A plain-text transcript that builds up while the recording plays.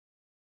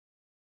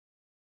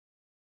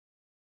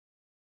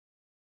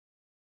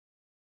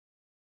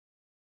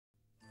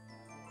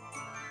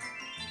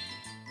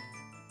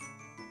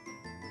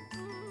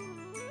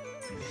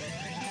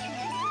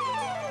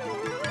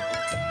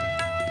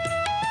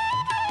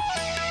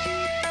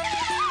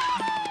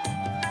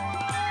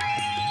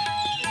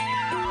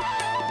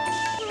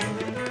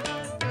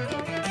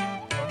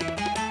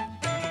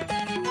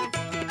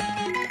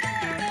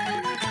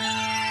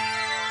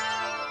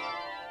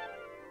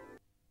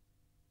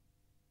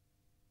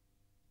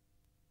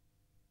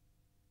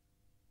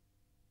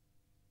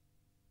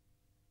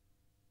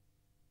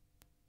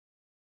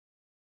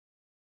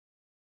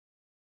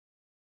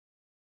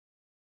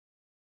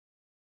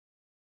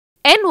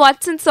N.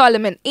 Watson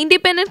Solomon,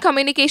 independent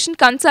communication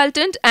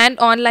consultant and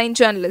online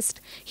journalist.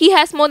 He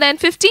has more than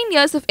 15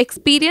 years of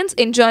experience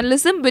in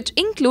journalism, which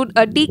include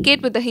a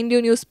decade with the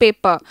Hindu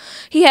newspaper.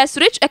 He has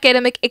rich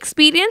academic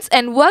experience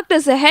and worked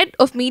as the head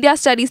of Media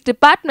Studies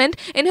Department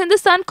in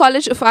Hindustan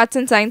College of Arts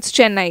and Science,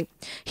 Chennai.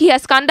 He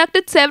has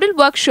conducted several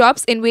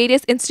workshops in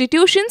various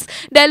institutions,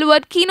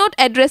 delivered keynote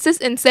addresses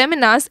in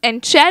seminars,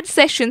 and chaired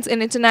sessions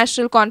in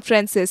international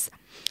conferences.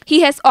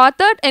 He has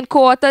authored and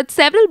co-authored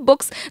several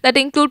books that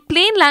include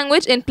Plain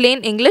Language in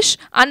Plain English,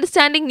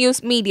 Understanding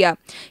News Media.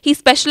 He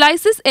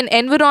specializes in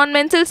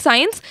environmental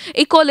science,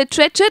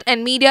 eco-literature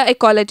and media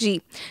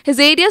ecology. His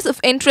areas of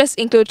interest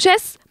include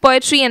chess,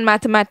 poetry and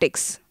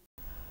mathematics.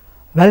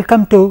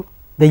 Welcome to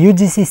the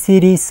UGC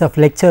series of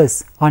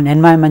lectures on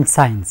environment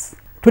science.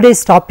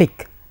 Today's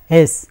topic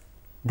is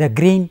the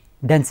green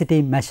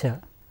density measure.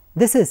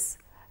 This is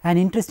an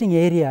interesting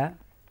area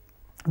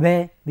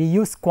where we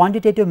use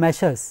quantitative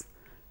measures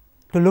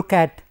to look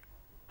at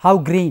how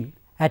green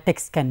a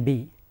text can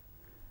be.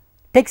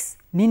 Text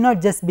need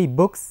not just be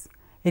books,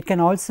 it can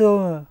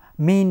also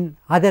mean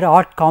other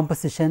art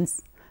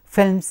compositions,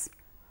 films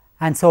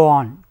and so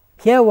on.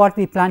 Here what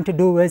we plan to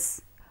do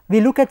is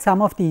we look at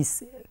some of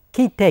these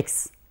key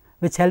texts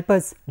which help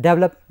us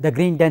develop the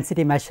green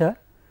density measure.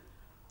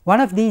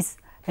 One of these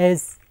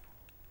is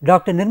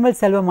Dr. Nirmal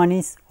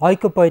Selvamani's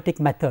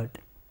oikopoetic method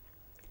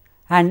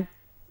and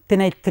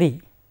Thinai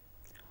 3.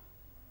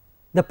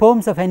 The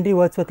poems of Henry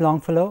Wordsworth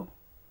Longfellow,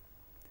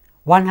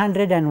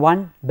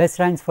 101 best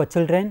rhymes for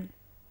children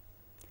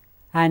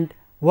and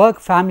Work,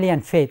 Family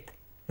and Faith,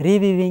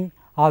 Reviewing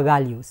Our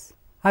Values.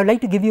 I would like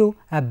to give you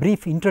a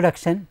brief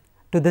introduction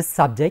to this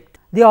subject.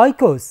 The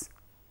oikos,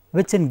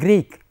 which in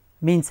Greek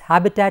means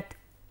habitat,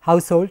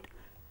 household,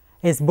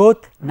 is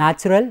both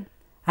natural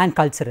and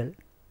cultural.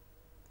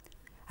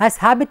 As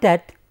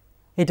habitat,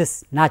 it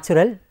is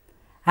natural,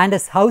 and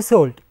as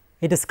household,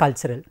 it is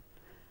cultural.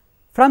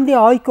 From the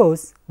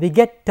oikos, we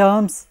get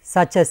terms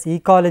such as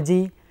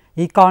ecology,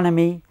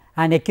 economy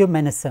and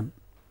ecumenism.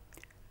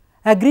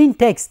 A green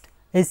text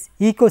is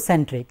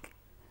ecocentric.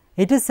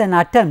 It is an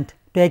attempt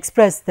to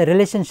express the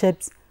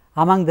relationships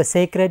among the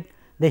sacred,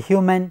 the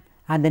human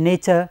and the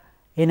nature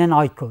in an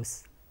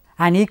oikos.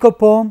 An eco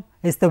poem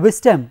is the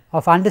wisdom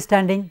of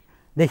understanding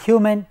the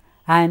human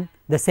and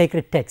the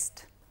sacred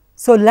text.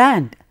 So,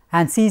 land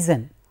and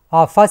season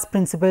are first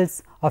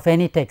principles of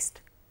any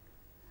text.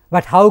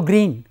 But how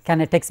green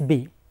can a text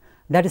be?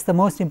 That is the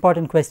most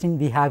important question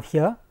we have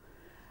here.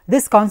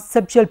 This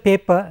conceptual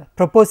paper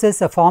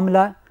proposes a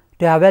formula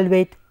to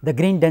evaluate the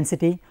green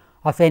density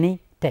of any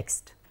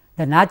text.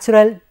 The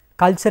natural,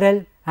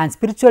 cultural and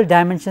spiritual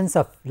dimensions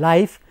of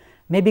life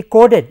may be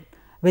coded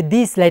with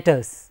these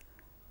letters,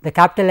 the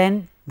capital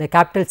N, the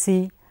capital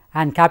C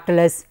and capital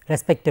S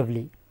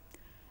respectively.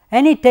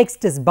 Any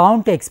text is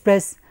bound to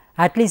express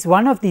at least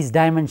one of these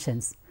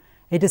dimensions.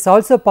 It is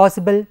also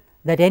possible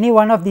that any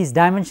one of these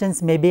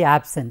dimensions may be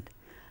absent.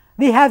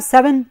 We have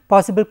 7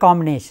 possible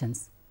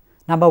combinations.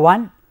 Number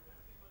 1,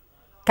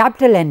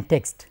 capital N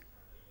text,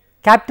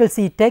 capital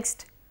C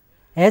text,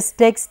 S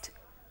text,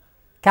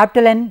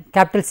 capital N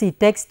capital C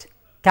text,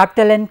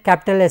 capital N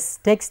capital S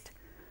text,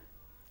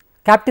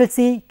 capital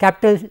C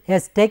capital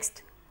S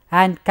text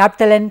and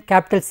capital N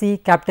capital C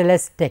capital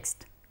S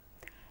text.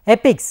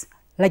 Epics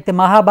like the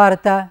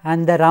Mahabharata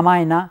and the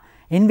Ramayana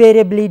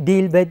invariably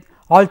deal with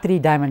all 3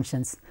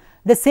 dimensions.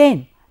 The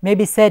same may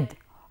be said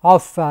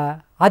of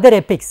other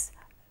epics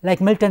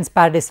like Milton's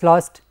Paradise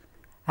Lost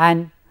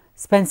and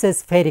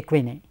Spenser's Faerie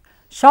Queene.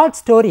 Short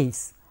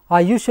stories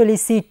are usually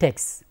C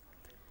texts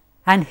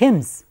and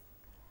hymns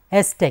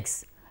S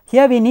texts.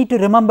 Here we need to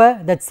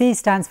remember that C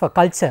stands for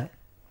culture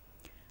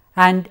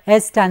and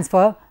S stands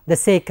for the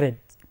sacred.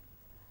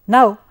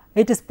 Now,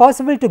 it is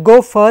possible to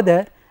go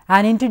further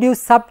and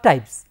introduce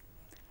subtypes.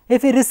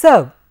 If we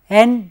reserve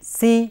N,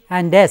 C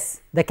and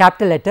S, the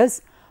capital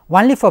letters,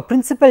 only for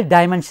principal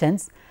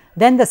dimensions,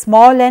 then the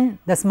small n,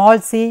 the small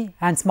c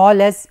and small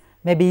s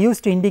may be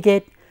used to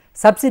indicate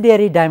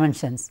subsidiary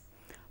dimensions.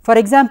 For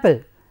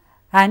example,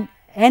 an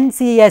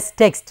NCS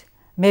text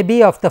may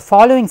be of the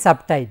following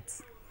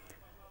subtypes.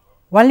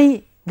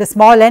 Only the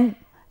small n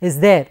is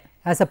there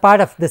as a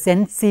part of this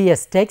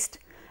NCS text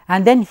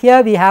and then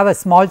here we have a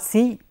small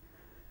c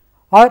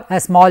or a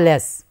small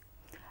s,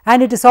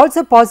 and it is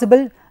also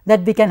possible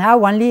that we can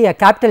have only a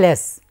capital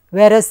S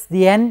whereas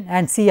the n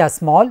and c are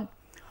small,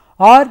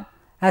 or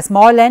a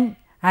small n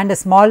and a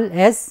small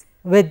s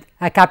with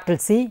a capital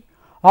C,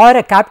 or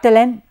a capital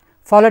N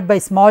followed by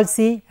small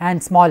c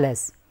and small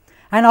s.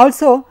 And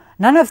also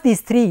none of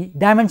these 3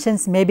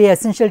 dimensions may be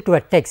essential to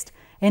a text,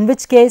 in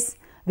which case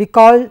we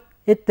call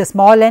it the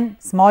small n,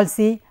 small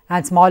c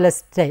and small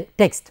s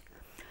text.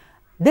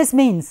 This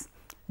means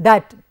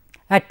that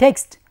a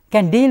text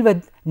can deal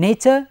with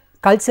nature,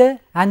 culture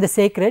and the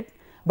sacred,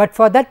 but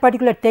for that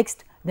particular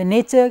text the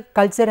nature,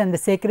 culture and the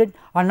sacred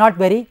are not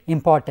very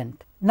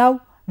important.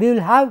 Now, we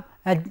will have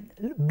a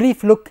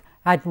brief look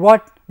at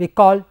what we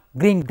call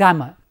green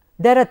grammar.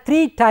 There are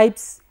 3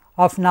 types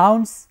of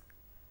nouns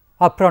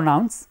or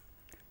pronouns: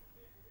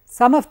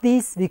 Some of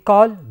these we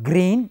call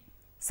green,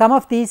 some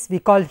of these we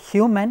call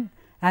human,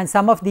 and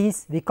some of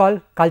these we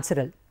call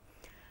cultural.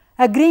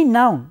 A green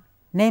noun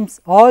names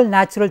all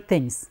natural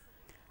things,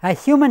 a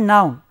human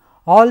noun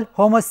all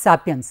homo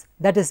sapiens,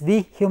 that is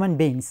we human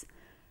beings,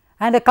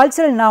 and a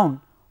cultural noun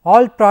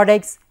all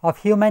products of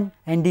human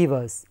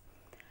endeavours.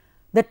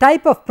 The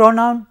type of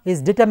pronoun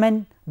is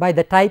determined by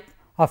the type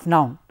of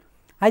noun.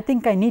 I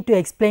think I need to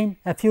explain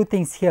a few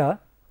things here.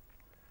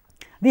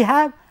 We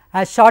have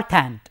a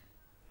shorthand.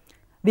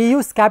 We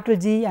use capital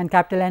G and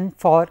capital N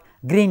for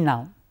green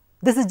noun.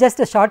 This is just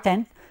a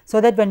shorthand,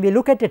 so that when we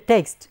look at a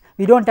text,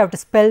 we do not have to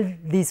spell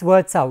these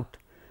words out.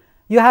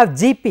 You have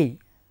GP,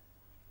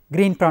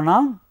 green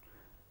pronoun,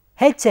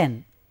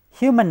 HN,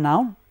 human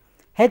noun,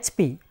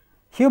 HP,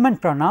 human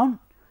pronoun,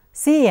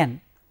 CN,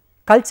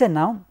 culture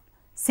noun,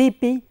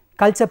 CP,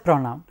 culture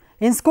pronoun.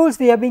 In schools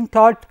we have been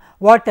taught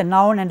what a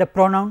noun and a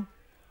pronoun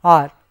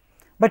are,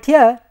 but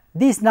here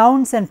these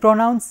nouns and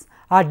pronouns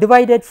are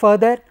divided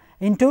further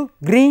into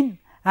green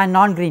and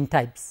non-green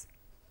types.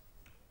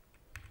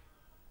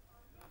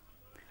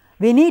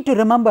 We need to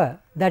remember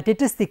that it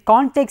is the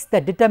context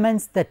that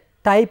determines the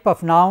type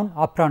of noun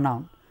or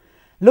pronoun.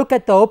 Look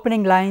at the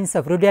opening lines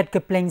of Rudyard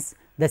Kipling's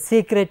The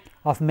Secret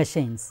of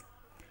Machines.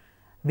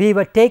 We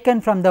were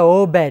taken from the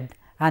ore bed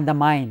and the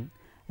mine.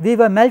 We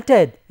were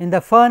melted in the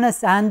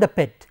furnace and the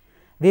pit.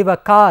 We were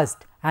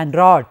cast and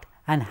wrought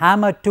and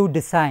hammered to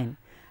design.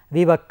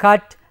 We were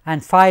cut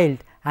and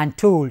filed and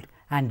tooled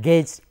and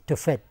gauged to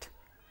fit.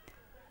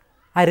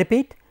 I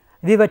repeat,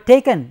 we were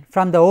taken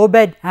from the ore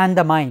bed and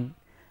the mine.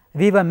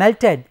 We were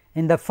melted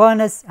in the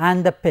furnace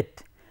and the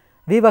pit.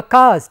 We were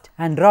cast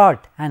and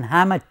wrought and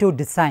hammered to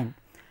design.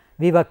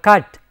 We were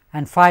cut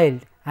and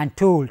filed and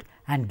tooled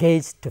and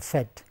gauged to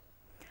fit.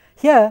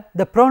 Here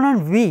the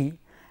pronoun we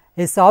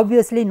is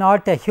obviously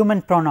not a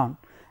human pronoun.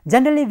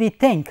 Generally we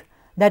think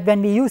that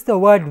when we use the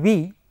word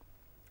we,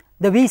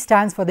 the we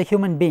stands for the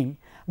human being,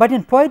 but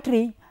in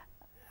poetry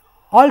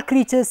all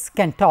creatures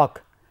can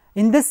talk.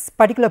 In this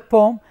particular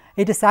poem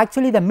it is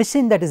actually the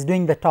machine that is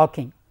doing the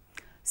talking.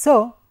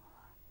 So,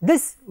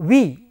 this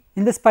we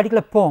in this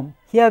particular poem,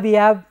 here we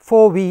have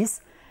 4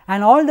 we's,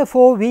 and all the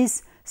 4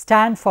 we's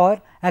stand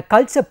for a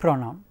culture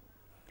pronoun,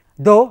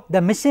 though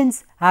the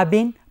machines have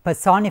been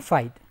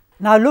personified.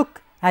 Now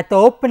look at the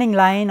opening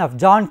line of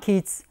John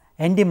Keats'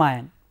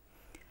 Endymion.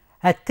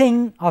 A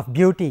thing of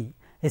beauty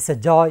is a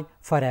joy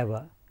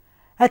forever.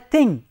 A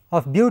thing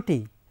of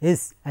beauty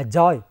is a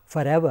joy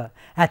forever.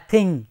 A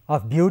thing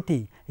of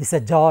beauty is a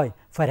joy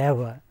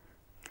forever.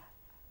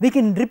 We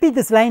can repeat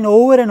this line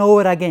over and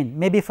over again,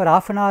 maybe for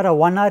half an hour or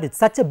 1 hour. It is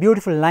such a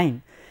beautiful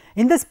line.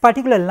 In this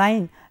particular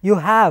line, you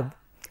have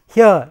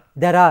here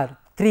there are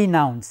 3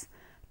 nouns,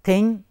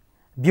 thing,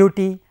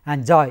 beauty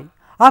and joy.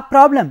 Our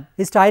problem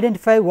is to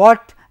identify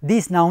what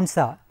these nouns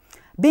are.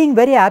 Being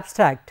very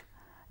abstract,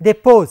 they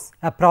pose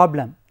a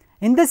problem.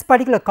 In this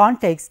particular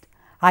context,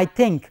 I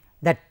think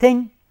that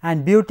thing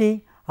and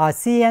beauty are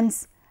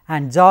CNs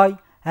and joy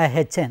a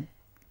HN.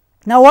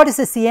 Now what is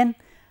a CN?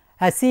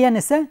 A CN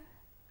is a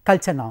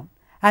culture noun,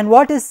 and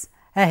what is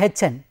a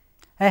HN?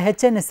 A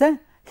HN is a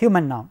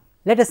human noun.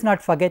 Let us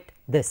not forget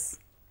this.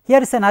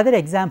 Here is another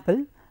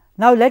example.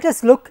 Now let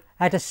us look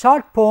at a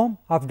short poem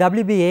of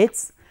W.B.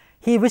 Yeats.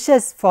 He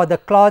wishes for the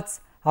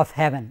cloths of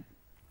heaven.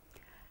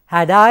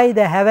 Had I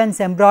the heavens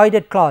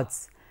embroidered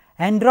cloths,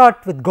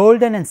 enwrought with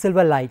golden and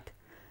silver light,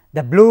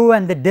 the blue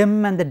and the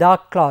dim and the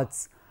dark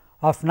cloths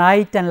of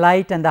night and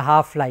light and the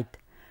half light,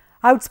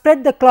 I would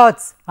spread the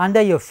cloths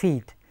under your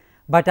feet,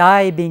 but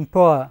I, being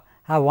poor,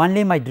 have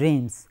only my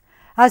dreams.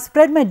 I have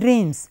spread my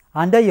dreams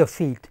under your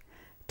feet.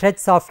 Tread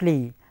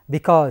softly,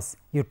 because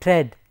you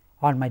tread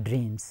on my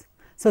dreams.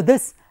 So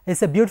this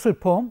is a beautiful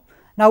poem.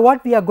 Now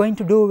what we are going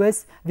to do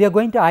is, we are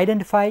going to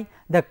identify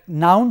the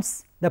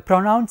nouns, the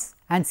pronouns,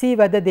 and see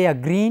whether they are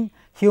green,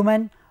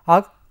 human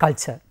or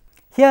culture.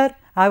 Here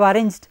I have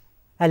arranged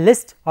a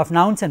list of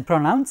nouns and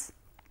pronouns.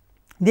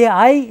 The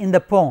I in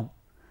the poem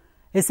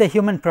is a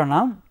human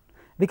pronoun,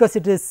 because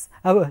it is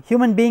a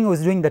human being who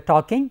is doing the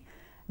talking.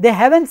 The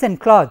heavens and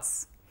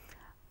cloths,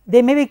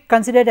 they may be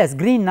considered as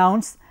green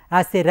nouns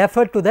as they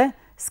refer to the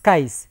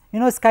skies. You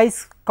know,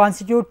 skies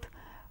constitute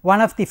one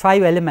of the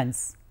 5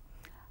 elements.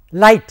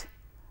 Light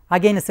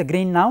again is a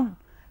green noun.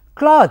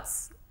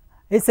 Cloths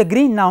is a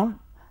green noun,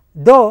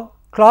 though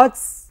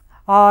cloths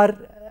are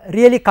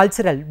really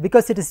cultural,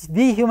 because it is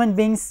we human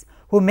beings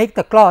who make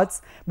the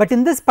cloths, but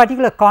in this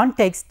particular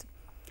context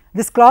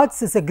this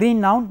cloths is a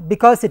green noun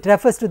because it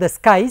refers to the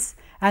skies,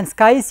 and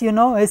skies you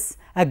know is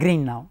a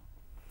green noun.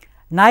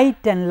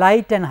 Night and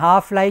light and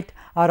half light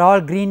are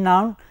all green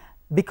noun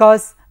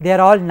because they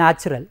are all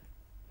natural.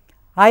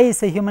 I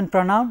is a human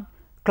pronoun,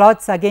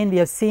 cloths again we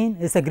have seen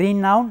is a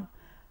green noun,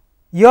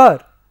 your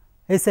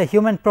is a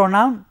human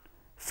pronoun,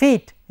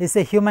 feet is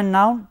a human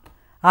noun,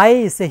 I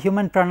is a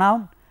human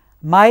pronoun,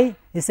 my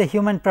is a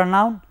human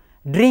pronoun,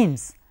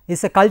 dreams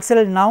is a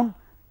cultural noun,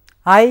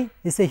 I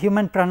is a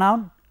human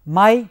pronoun,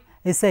 my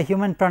is a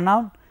human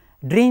pronoun,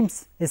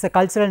 dreams is a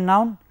cultural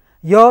noun,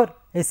 your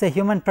is a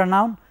human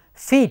pronoun,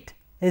 feet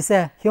is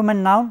a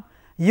human noun,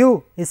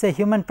 you is a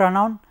human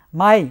pronoun,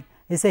 my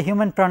is a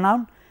human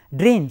pronoun,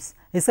 dreams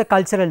is a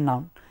cultural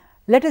noun.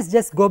 Let us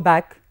just go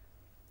back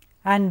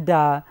and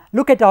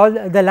look at all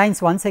the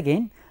lines once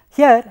again.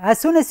 Here, as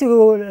soon as you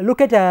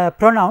look at a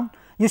pronoun,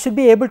 you should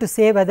be able to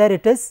say whether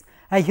it is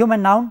a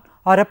human noun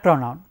or a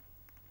pronoun.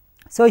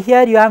 So,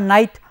 here you have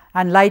night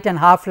and light and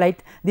half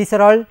light, these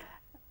are all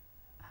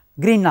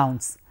green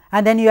nouns,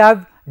 and then you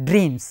have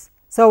dreams.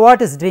 So,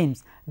 what is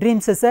dreams?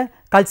 Dreams is a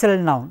cultural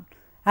noun,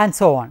 and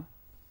so on.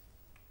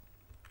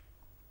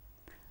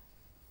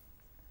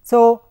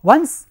 So,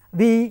 once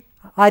we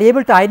are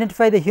able to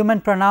identify the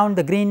human pronoun,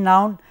 the green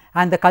noun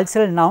and the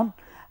cultural noun,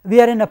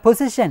 we are in a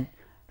position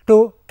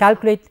to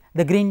calculate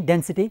the green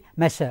density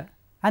measure,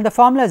 and the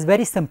formula is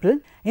very simple.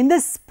 In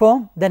this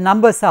poem, the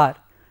numbers are: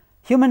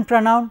 human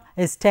pronoun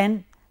is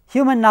 10,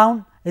 human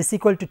noun is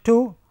equal to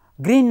 2,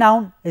 green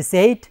noun is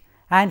 8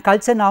 and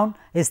culture noun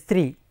is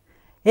 3.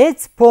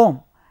 8th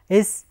poem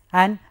is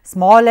an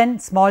small n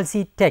small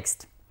c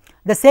text.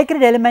 The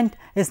sacred element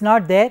is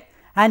not there,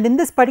 and in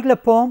this particular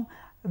poem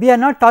we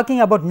are not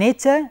talking about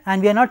nature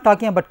and we are not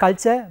talking about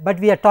culture, but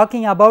we are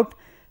talking about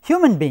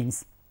human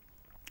beings.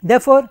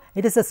 Therefore,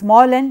 it is a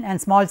small n and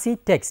small c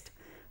text.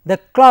 The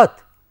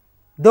cloth,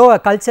 though a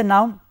culture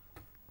noun,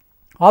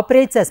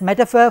 operates as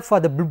metaphor for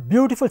the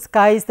beautiful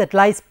skies that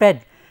lie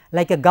spread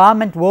like a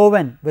garment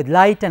woven with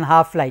light and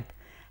half light,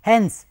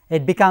 hence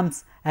it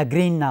becomes a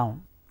green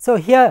noun. So,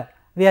 here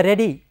we are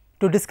ready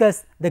to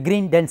discuss the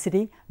green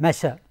density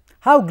measure.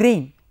 How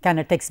green can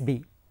a text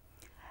be?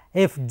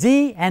 If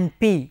G and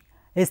P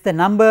is the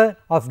number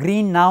of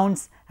green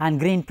nouns and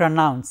green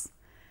pronouns,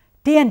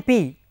 T and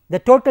P the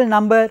total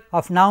number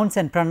of nouns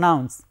and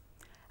pronouns,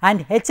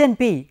 and H and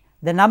P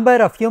the number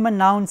of human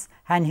nouns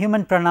and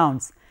human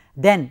pronouns,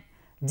 then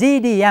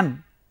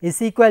GDM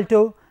is equal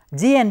to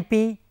G and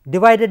P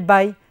divided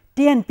by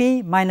T and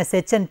P minus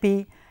H and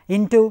P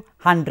into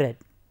 100.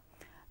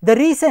 The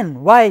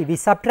reason why we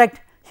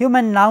subtract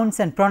human nouns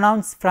and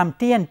pronouns from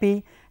T and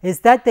P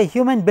is that the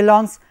human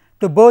belongs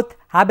to both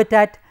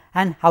habitat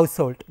and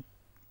household.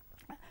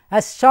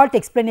 A short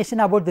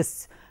explanation about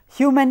this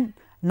human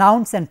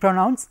nouns and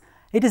pronouns,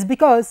 it is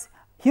because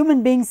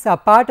human beings are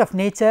part of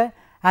nature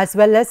as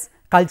well as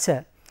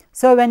culture.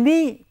 So, when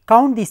we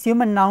count these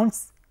human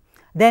nouns,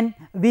 then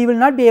we will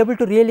not be able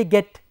to really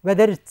get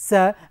whether it is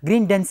a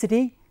green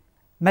density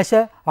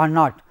measure or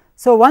not.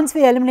 So, once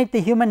we eliminate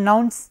the human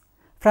nouns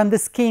from the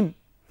scheme,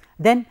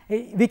 then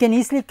we can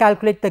easily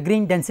calculate the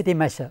green density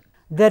measure.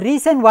 The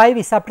reason why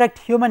we subtract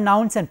human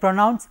nouns and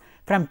pronouns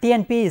from T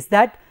and P is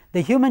that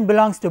the human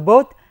belongs to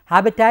both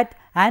habitat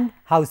and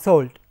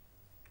household.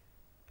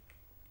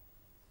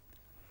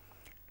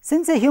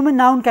 Since a human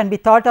noun can be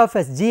thought of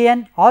as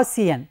GN or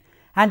CN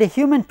and a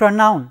human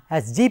pronoun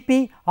as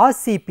GP or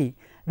CP,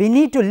 we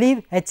need to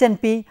leave H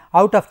and P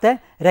out of the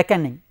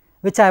reckoning,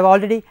 which I have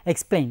already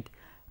explained.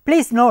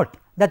 Please note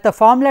that the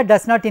formula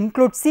does not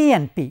include C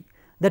and P,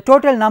 the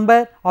total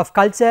number of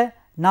culture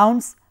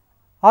nouns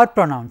or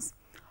pronouns.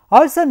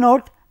 Also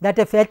note that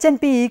if H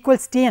and P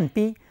equals T and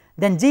P,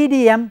 then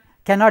GDM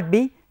cannot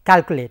be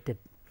calculated.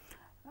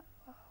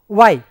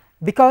 Why?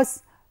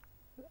 Because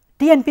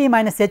T and P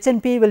minus H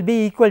and P will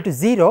be equal to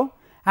 0,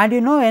 and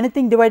you know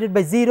anything divided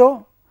by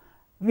 0,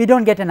 we do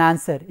not get an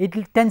answer, it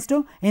tends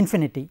to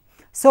infinity.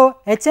 So,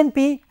 H and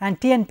P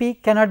and T and P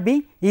cannot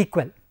be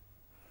equal.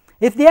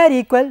 If they are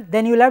equal,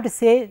 then you will have to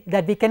say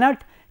that we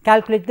cannot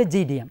calculate the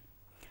GDM.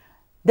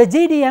 The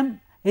GDM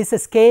is a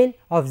scale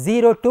of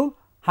 0 to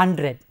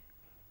 100.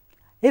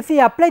 If we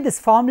apply this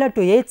formula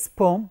to 8th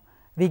poem,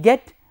 we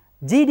get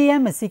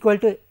GDM is equal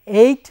to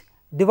 8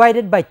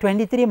 divided by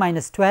 23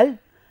 minus 12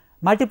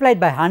 multiplied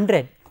by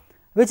 100,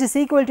 which is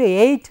equal to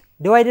 8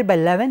 divided by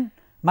 11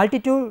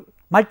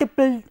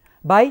 multiplied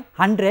by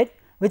 100,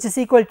 which is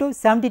equal to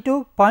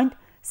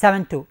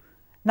 72.72.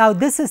 Now,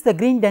 this is the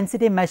green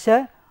density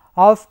measure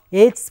of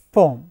 8th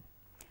poem.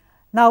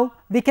 Now,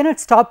 we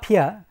cannot stop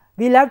here,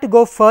 we will have to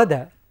go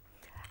further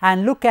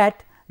and look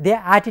at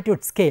the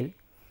attitude scale.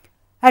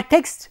 A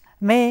text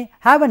may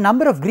have a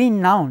number of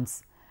green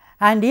nouns,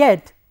 and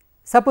yet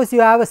suppose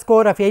you have a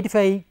score of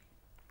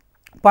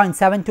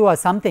 85.72 or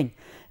something,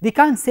 we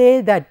can't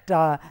say that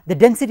the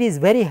density is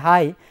very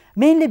high,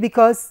 mainly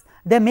because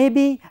there may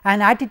be an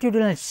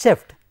attitudinal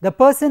shift. The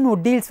person who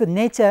deals with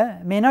nature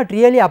may not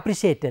really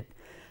appreciate it.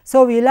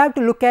 So, we will have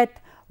to look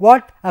at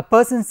what a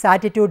person's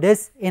attitude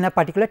is in a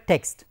particular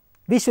text.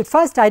 We should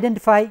first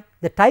identify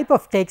the type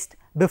of text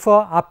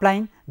before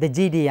applying the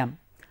GDM.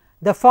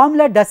 The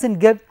formula does not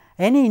give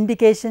any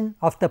indication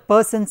of the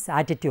person's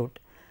attitude.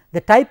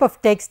 The type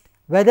of text,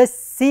 whether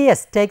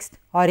CS text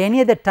or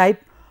any other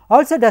type,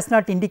 also does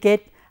not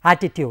indicate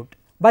attitude,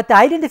 but the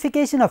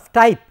identification of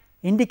type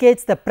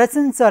indicates the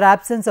presence or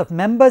absence of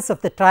members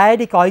of the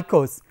triadic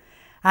oikos,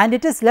 and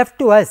it is left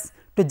to us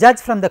to judge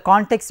from the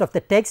context of the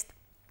text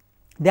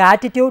the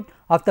attitude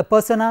of the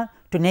persona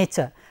to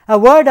nature. A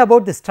word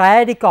about this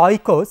triadic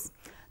oikos.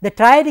 The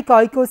triadic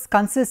oikos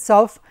consists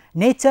of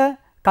nature,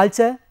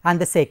 culture and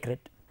the sacred.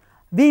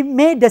 We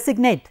may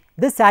designate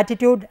this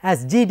attitude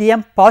as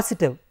GDM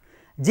positive,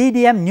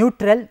 GDM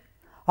neutral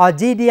or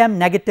GDM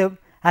negative,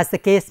 as the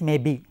case may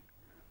be.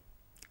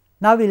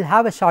 Now, we will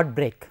have a short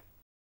break.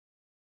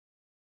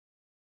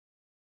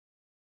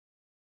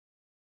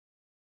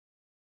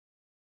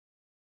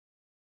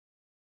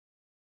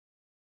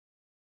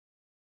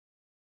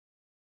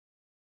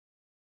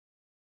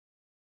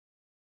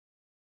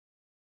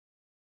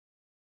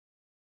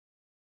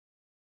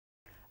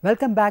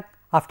 Welcome back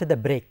after the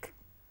break.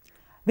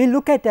 We will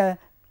look at a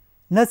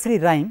nursery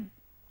rhyme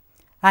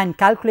and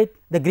calculate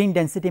the green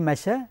density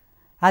measure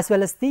as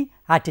well as the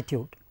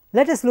attitude.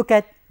 Let us look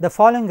at the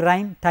following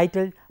rhyme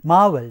titled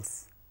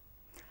Marvels.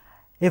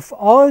 If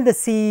all the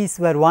seas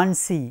were one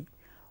sea,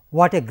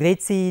 what a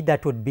great sea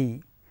that would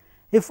be.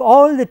 If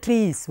all the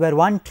trees were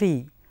one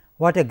tree,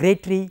 what a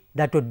great tree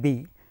that would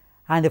be.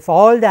 And if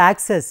all the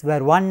axes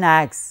were one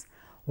axe,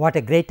 what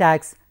a great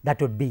axe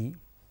that would be.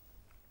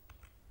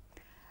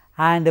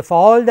 And if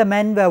all the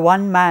men were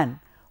one man,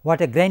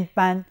 what a great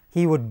man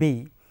he would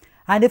be.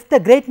 And if the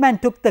great man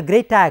took the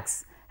great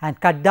axe and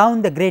cut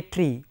down the great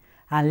tree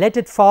and let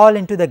it fall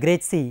into the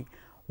great sea,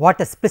 what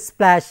a split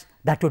splash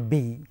that would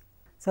be.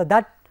 So,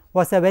 that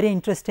was a very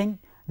interesting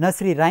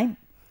nursery rhyme.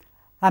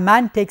 A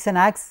man takes an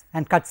axe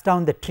and cuts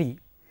down the tree,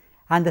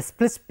 and the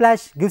split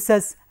splash gives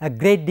us a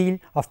great deal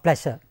of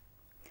pleasure.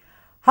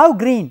 How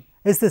green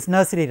is this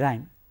nursery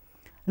rhyme?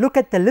 Look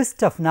at the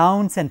list of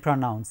nouns and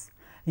pronouns.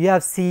 You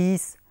have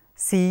seas,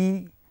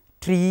 sea,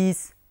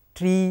 trees,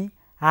 tree,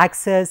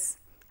 axes,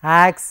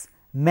 axe,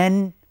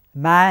 men,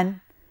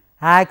 man,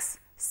 axe,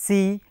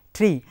 sea,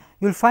 tree.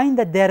 You will find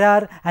that there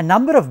are a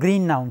number of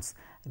green nouns,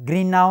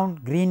 green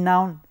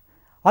noun,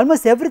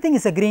 almost everything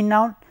is a green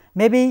noun,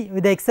 maybe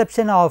with the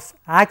exception of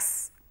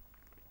axe,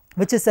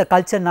 which is a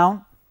culture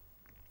noun.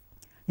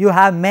 You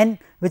have men,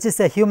 which is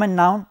a human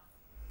noun,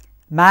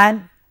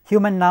 man,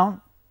 human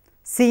noun,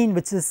 scene,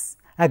 which is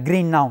a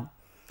green noun.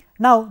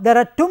 Now, there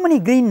are too many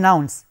green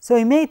nouns. So,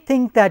 you may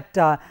think that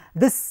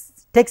this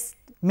text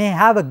may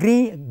have a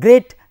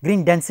great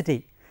green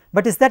density,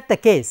 but is that the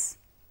case?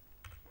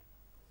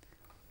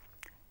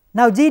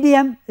 Now,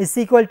 GDM is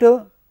equal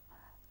to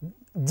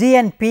G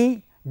and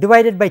P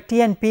divided by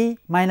T and P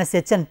minus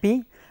H and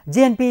P.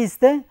 G and P is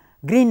the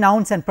green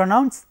nouns and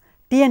pronouns,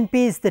 T and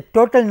P is the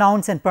total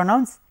nouns and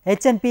pronouns,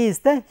 H and P is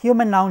the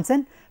human nouns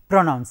and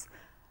pronouns.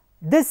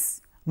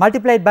 This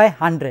multiplied by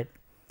 100.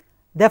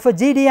 Therefore,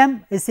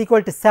 GDM is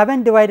equal to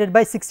 7 divided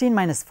by 16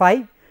 minus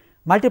 5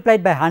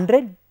 multiplied by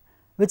 100,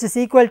 which is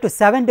equal to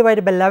 7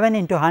 divided by 11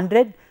 into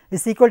 100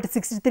 is equal to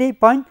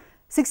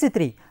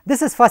 63.63.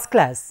 This is first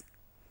class,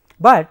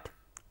 but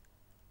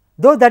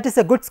though that is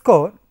a good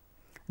score,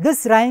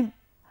 this rhyme,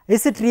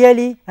 is it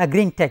really a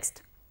green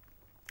text?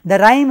 The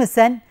rhyme is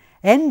an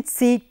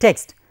NC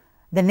text.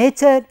 The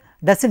nature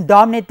does not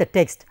dominate the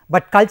text,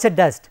 but culture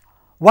does.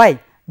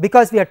 Why?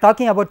 Because we are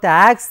talking about the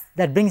axe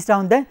that brings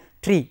down the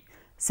tree,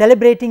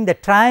 celebrating the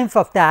triumph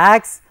of the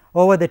axe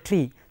over the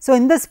tree. So,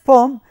 in this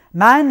poem,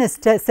 man is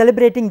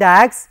celebrating the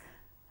axe,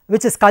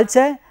 which is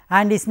culture,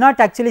 and is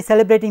not actually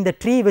celebrating the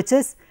tree, which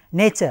is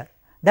nature.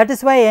 That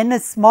is why N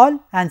is small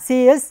and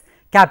C is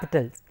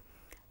capital.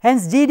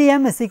 Hence,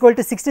 GDM is equal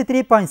to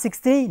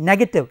 63.63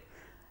 negative.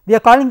 We are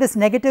calling this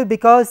negative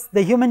because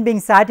the human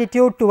being's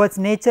attitude towards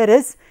nature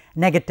is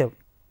negative.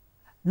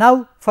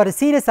 Now, for a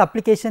serious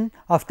application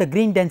of the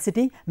green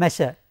density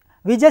measure,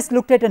 we just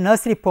looked at a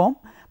nursery poem,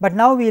 but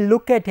now we will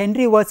look at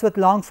Henry Wadsworth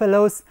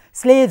Longfellow's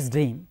Slave's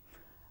Dream.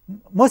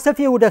 Most of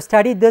you would have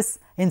studied this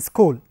in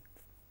school.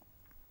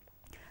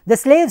 The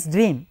Slave's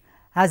Dream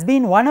has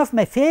been one of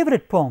my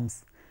favorite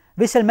poems.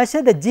 We shall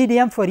measure the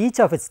GDM for each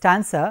of its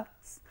stanzas,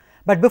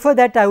 but before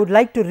that I would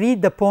like to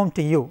read the poem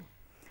to you.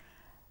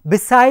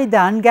 Beside the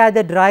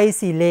ungathered rice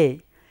he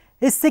lay,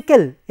 his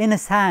sickle in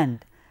his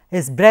hand,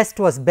 his breast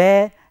was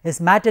bare, his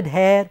matted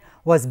hair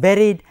was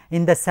buried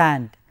in the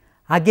sand.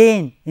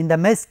 Again in the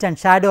mist and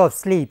shadow of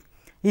sleep,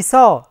 he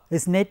saw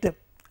his native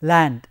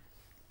land.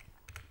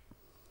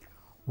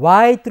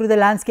 Wide through the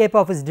landscape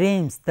of his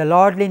dreams the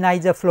lordly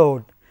Niger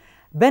flowed.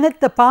 Beneath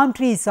the palm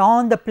trees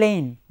on the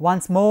plain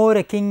once more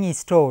a king he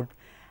strode,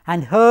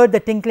 and heard the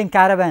tinkling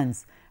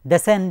caravans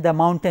descend the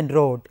mountain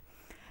road.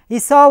 He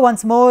saw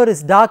once more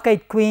his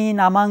dark-eyed queen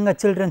among her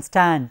children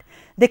stand.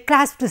 They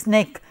clasped his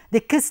neck,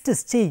 they kissed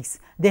his cheeks,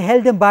 they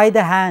held him by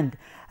the hand.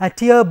 A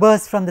tear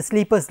burst from the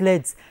sleeper's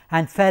lids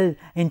and fell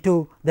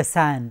into the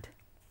sand.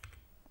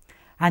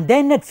 And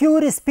then at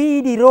furious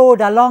speed he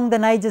rode along the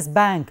Niger's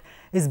bank.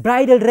 His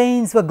bridle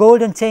reins were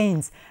golden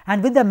chains,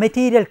 and with a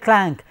material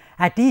clank,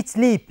 at each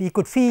leap he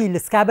could feel a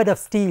scabbard of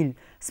steel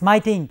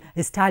smiting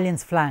his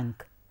stallion's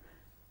flank.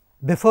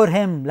 Before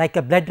him, like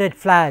a blood-red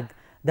flag,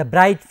 the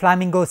bright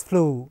flamingos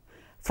flew.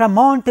 From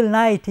morn till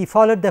night he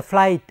followed the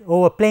flight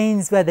over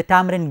plains where the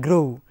tamarind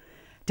grew,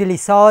 till he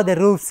saw the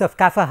roofs of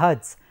Kafir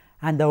huts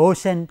and the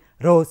ocean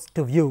rose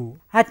to view.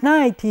 At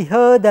night he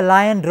heard the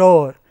lion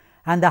roar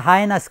and the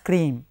hyena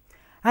scream,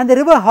 and the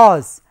river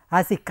horse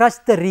as he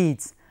crushed the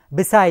reeds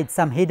beside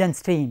some hidden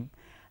stream,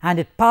 and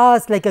it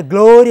passed like a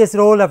glorious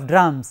roll of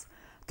drums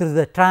through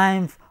the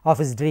triumph of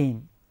his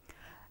dream.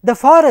 The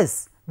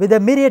forest with a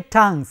myriad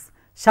tongues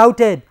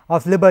shouted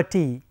of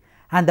liberty,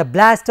 and the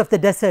blast of the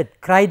desert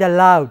cried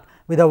aloud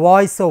with a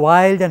voice so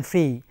wild and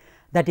free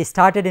that he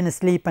started in his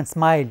sleep and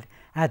smiled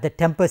at the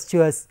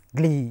tempestuous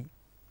glee.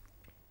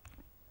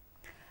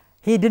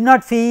 He did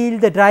not feel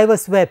the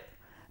driver's whip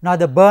nor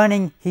the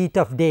burning heat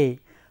of day,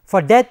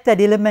 for death had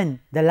illumined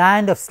the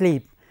land of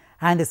sleep,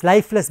 and his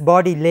lifeless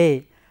body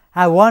lay,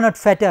 a worn out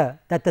fetter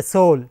that the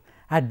soul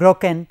had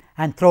broken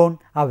and thrown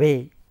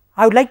away.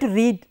 I would like to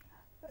read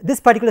this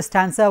particular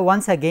stanza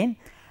once again.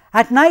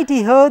 At night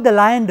he heard the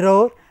lion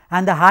roar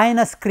and the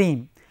hyena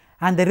scream,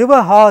 and the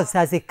river horse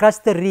as he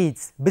crushed the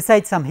reeds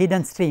beside some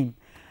hidden stream,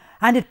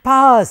 and it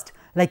passed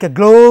like a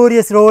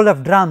glorious roll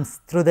of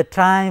drums through the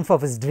triumph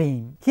of his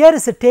dream. Here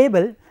is a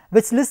table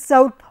which lists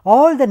out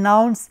all the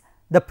nouns,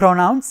 the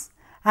pronouns,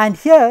 and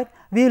here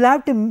we will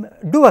have to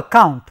do a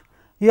count.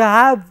 You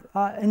have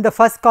in the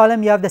first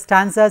column you have the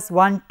stanzas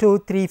 1,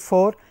 2, 3,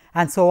 4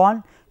 and so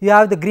on. You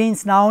have the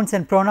greens, nouns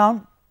and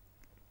pronoun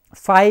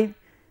 5,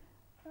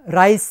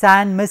 rise,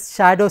 sand, mist,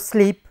 shadow,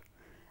 sleep,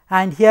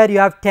 and here you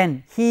have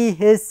 10, he,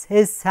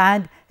 his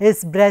hand,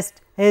 his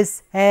breast,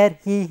 his hair,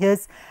 he,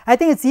 his. I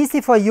think it is easy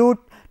for you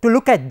to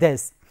look at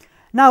this.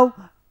 Now,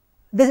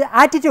 the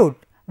attitude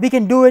we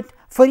can do it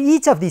for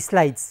each of these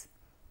slides.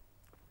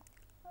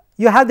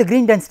 You have the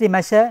green density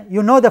measure,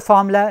 you know the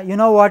formula, you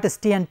know what is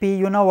TNP,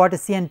 you know what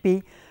is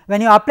CNP.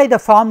 When you apply the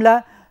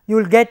formula, you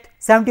will get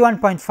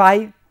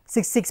 71.5,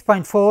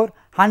 66.4,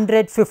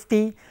 100, 50.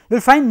 You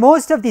will find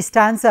most of these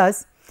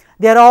stanzas,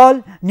 they are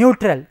all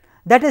neutral.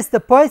 That is, the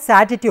poet's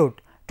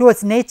attitude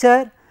towards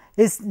nature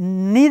is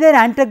neither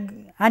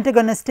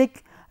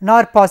antagonistic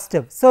nor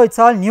positive. So, it is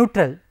all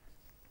neutral.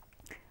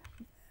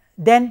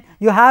 Then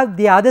you have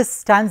the other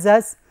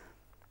stanzas,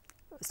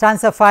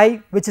 stanza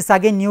 5 which is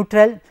again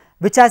neutral,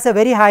 which has a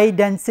very high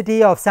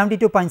density of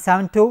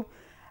 72.72,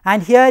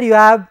 and here you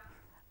have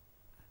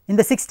in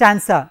the 6th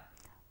stanza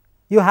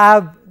you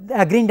have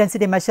a green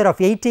density measure of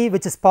 80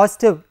 which is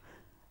positive,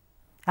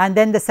 and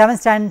then the 7th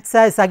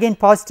stanza is again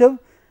positive,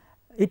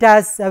 it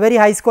has a very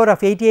high score of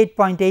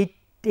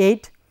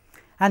 88.88,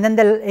 and then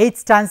the 8th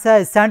stanza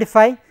is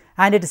 75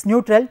 and it is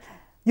neutral.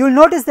 You will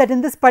notice that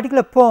in this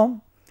particular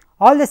poem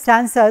all the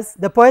stanzas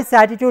the poet's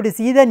attitude is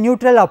either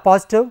neutral or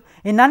positive,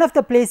 in none of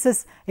the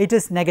places it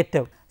is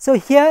negative. So,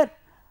 here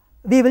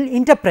we will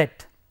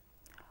interpret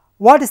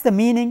what is the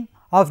meaning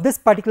of this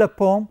particular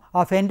poem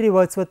of Henry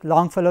Wordsworth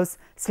Longfellow's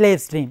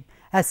Slave's Dream.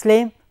 A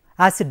slave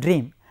has a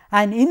dream,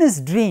 and in his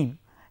dream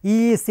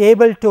he is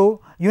able to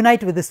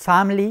unite with his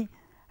family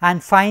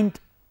and find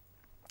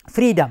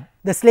freedom.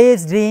 The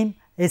slave's dream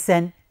is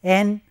an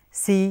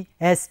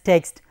NCS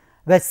text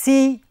where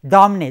C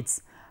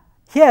dominates.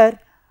 Here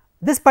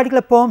this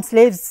particular poem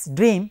Slave's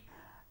Dream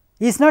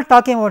is not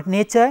talking about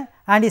nature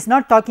and is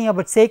not talking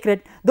about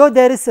sacred, though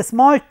there is a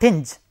small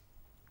tinge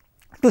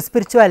to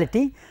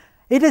spirituality.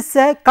 It is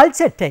a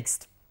culture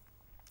text.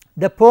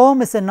 The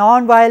poem is a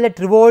non-violent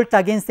revolt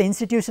against the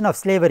institution of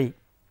slavery.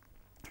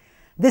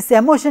 This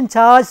emotion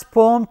charged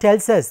poem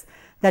tells us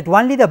that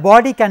only the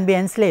body can be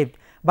enslaved,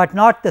 but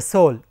not the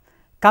soul.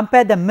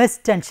 Compare the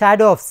mist and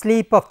shadow of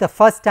sleep of the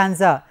first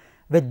stanza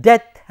with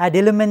death had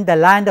illumined the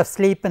land of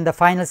sleep in the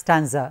final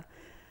stanza.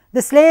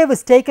 The slave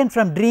is taken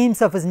from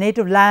dreams of his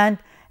native land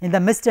in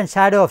the mist and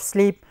shadow of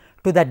sleep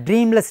to the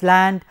dreamless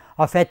land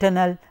of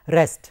eternal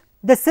rest.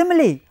 The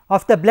simile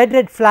of the blood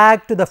red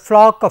flag to the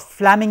flock of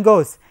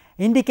flamingos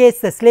indicates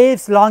the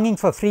slave's longing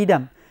for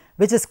freedom,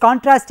 which is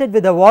contrasted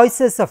with the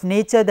voices of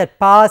nature that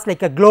pass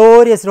like a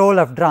glorious roll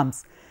of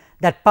drums,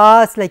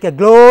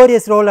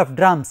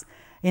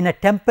 in a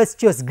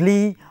tempestuous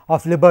glee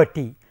of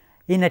liberty,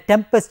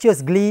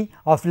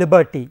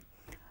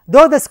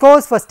 Though the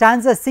scores for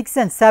stanzas 6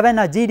 and 7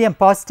 are GDM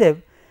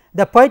positive,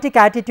 the poetic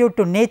attitude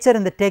to nature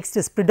in the text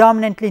is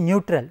predominantly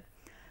neutral.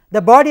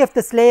 The body of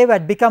the slave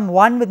had become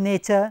one with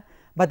nature,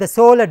 but the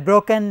soul had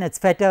broken its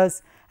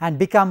fetters and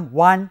become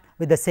one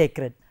with the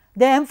sacred.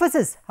 The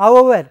emphasis,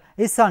 however,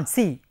 is on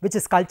C, which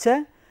is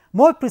culture,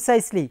 more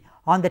precisely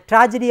on the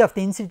tragedy of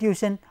the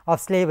institution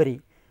of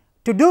slavery.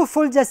 To do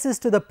full justice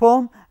to the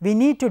poem, we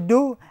need to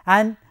do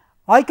an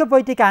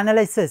oikopoetic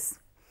analysis,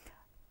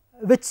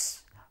 which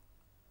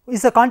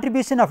is a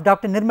contribution of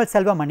Dr. Nirmal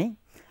Selvamani,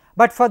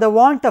 but for the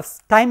want of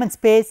time and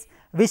space,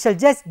 we shall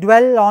just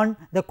dwell on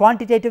the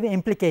quantitative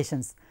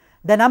implications.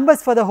 The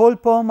numbers for the whole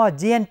poem are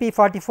GNP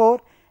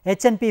 44,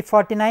 HNP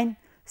 49,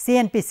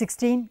 CNP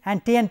 16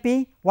 and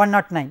TNP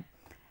 109.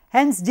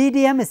 Hence,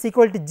 GDM is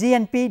equal to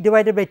GNP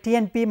divided by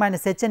TNP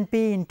minus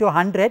HNP into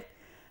 100,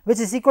 which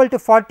is equal to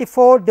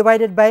 44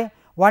 divided by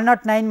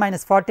 109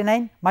 minus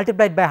 49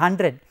 multiplied by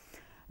 100.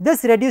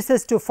 This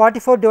reduces to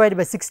 44 divided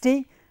by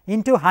 60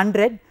 into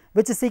 100,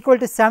 which is equal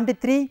to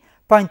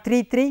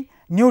 73.33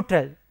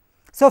 neutral.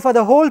 So, for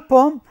the whole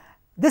poem,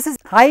 this is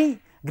high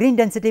green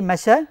density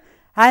measure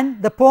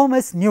and the poem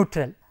is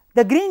neutral.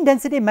 The green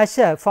density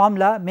measure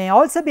formula may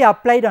also be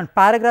applied on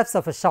paragraphs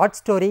of a short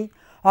story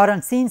or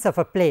on scenes of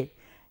a play.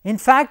 In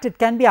fact, it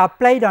can be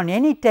applied on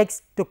any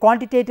text to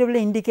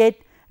quantitatively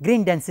indicate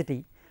green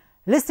density.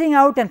 Listing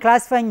out and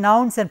classifying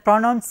nouns and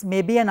pronouns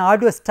may be an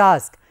arduous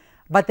task,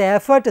 but the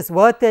effort is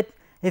worth it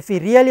if we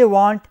really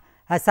want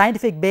a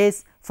scientific base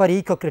for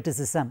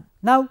eco-criticism.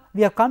 Now,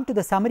 we have come to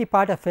the summary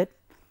part of it.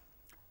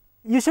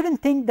 You should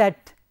not think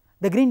that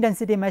the green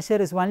density measure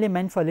is only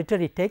meant for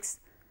literary text.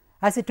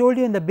 As I told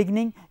you in the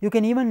beginning, you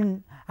can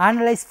even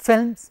analyze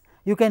films,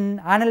 you can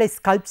analyze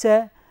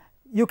sculpture,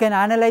 you can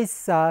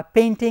analyze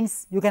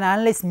paintings, you can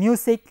analyze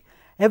music,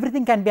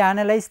 everything can be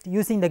analyzed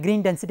using the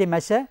green density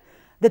measure.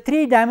 The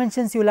 3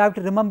 dimensions you will have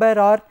to remember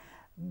are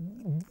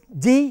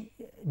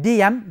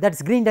GDM, that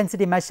is green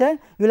density measure.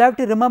 You will have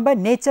to remember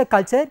nature,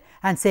 culture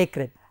and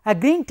sacred. A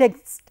green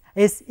text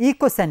is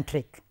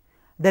ecocentric.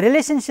 The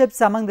relationships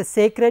among the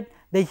sacred,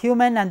 the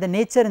human and the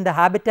nature in the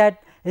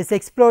habitat is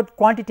explored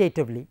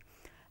quantitatively.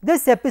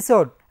 This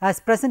episode has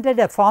presented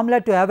a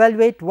formula to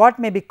evaluate what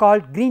may be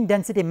called green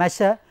density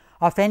measure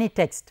of any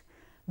text.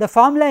 The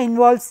formula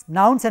involves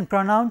nouns and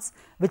pronouns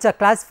which are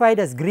classified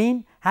as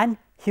green and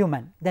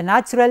human. The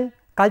natural,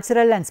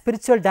 cultural and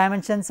spiritual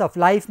dimensions of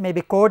life may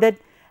be coded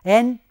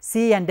N,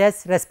 C and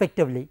S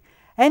respectively.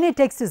 Any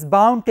text is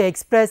bound to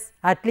express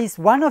at least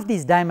one of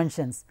these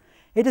dimensions.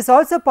 It is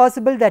also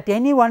possible that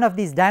any one of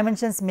these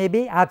dimensions may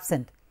be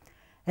absent.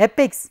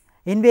 Epics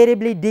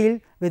invariably deal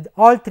with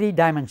all 3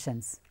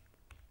 dimensions.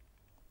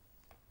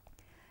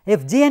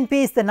 If GNP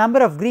is the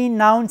number of green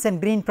nouns and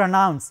green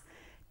pronouns,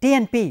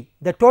 TNP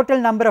the total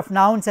number of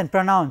nouns and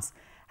pronouns,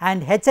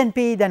 and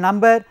HNP the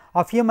number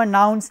of human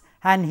nouns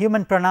and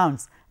human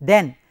pronouns,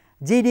 then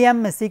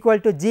GDM is equal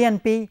to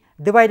GNP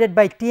divided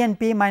by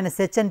TNP minus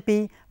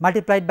HNP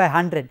multiplied by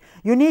 100.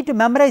 You need to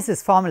memorize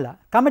this formula,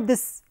 commit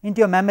this into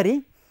your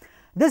memory.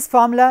 This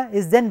formula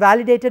is then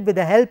validated with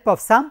the help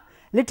of some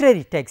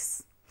literary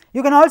texts.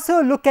 You can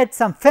also look at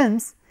some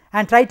films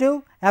and try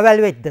to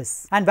evaluate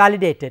this and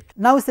validate it.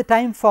 Now is the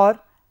time for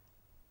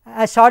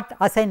a short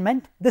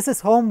assignment. This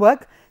is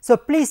homework. So,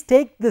 please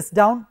take this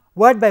down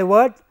word by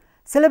word,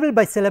 syllable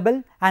by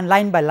syllable and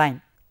line by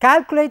line.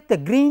 Calculate the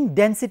green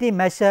density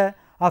measure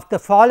of the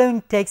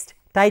following text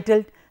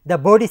titled The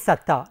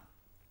Bodhisattva.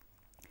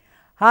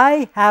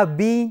 I have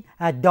been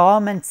a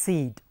dormant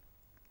seed,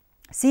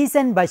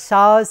 seasoned by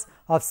showers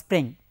of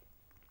spring.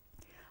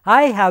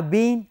 I have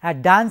been a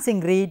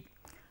dancing reed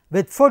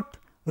with foot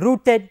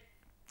rooted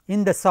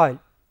in the soil.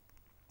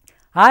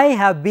 I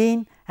have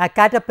been a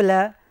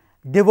caterpillar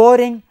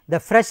devouring the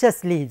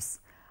freshest leaves.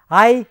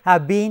 I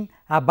have been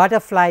a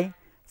butterfly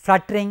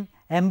fluttering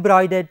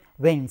embroidered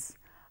wings.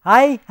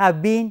 I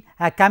have been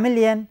a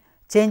chameleon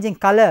changing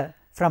color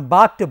from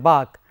bark to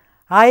bark.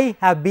 I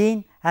have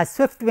been a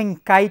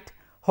swift-winged kite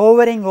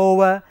hovering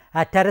over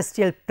a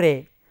terrestrial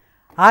prey.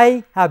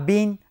 I have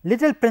been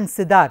little Prince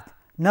Siddharth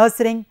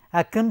nursing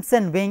a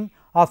crimson wing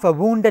of a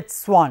wounded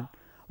swan.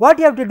 What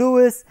you have to do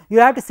is, you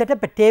have to set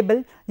up a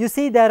table. You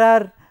see there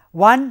are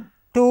 1,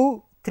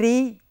 2,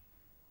 3,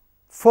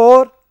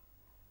 4,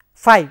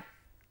 5.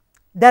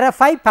 There are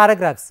 5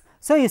 paragraphs.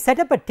 So, you set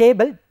up a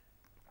table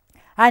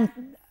and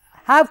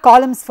have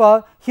columns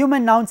for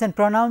human nouns and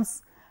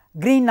pronouns,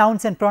 green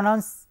nouns and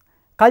pronouns,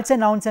 culture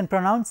nouns and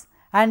pronouns,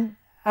 and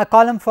a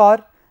column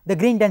for the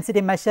green density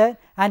measure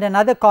and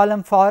another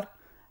column for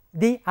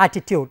the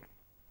attitude.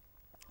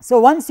 So,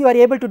 once you are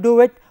able to do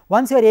it,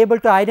 once you are able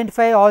to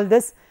identify all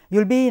this, you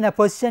will be in a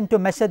position to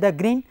measure the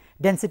green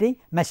density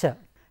measure.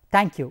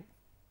 Thank you.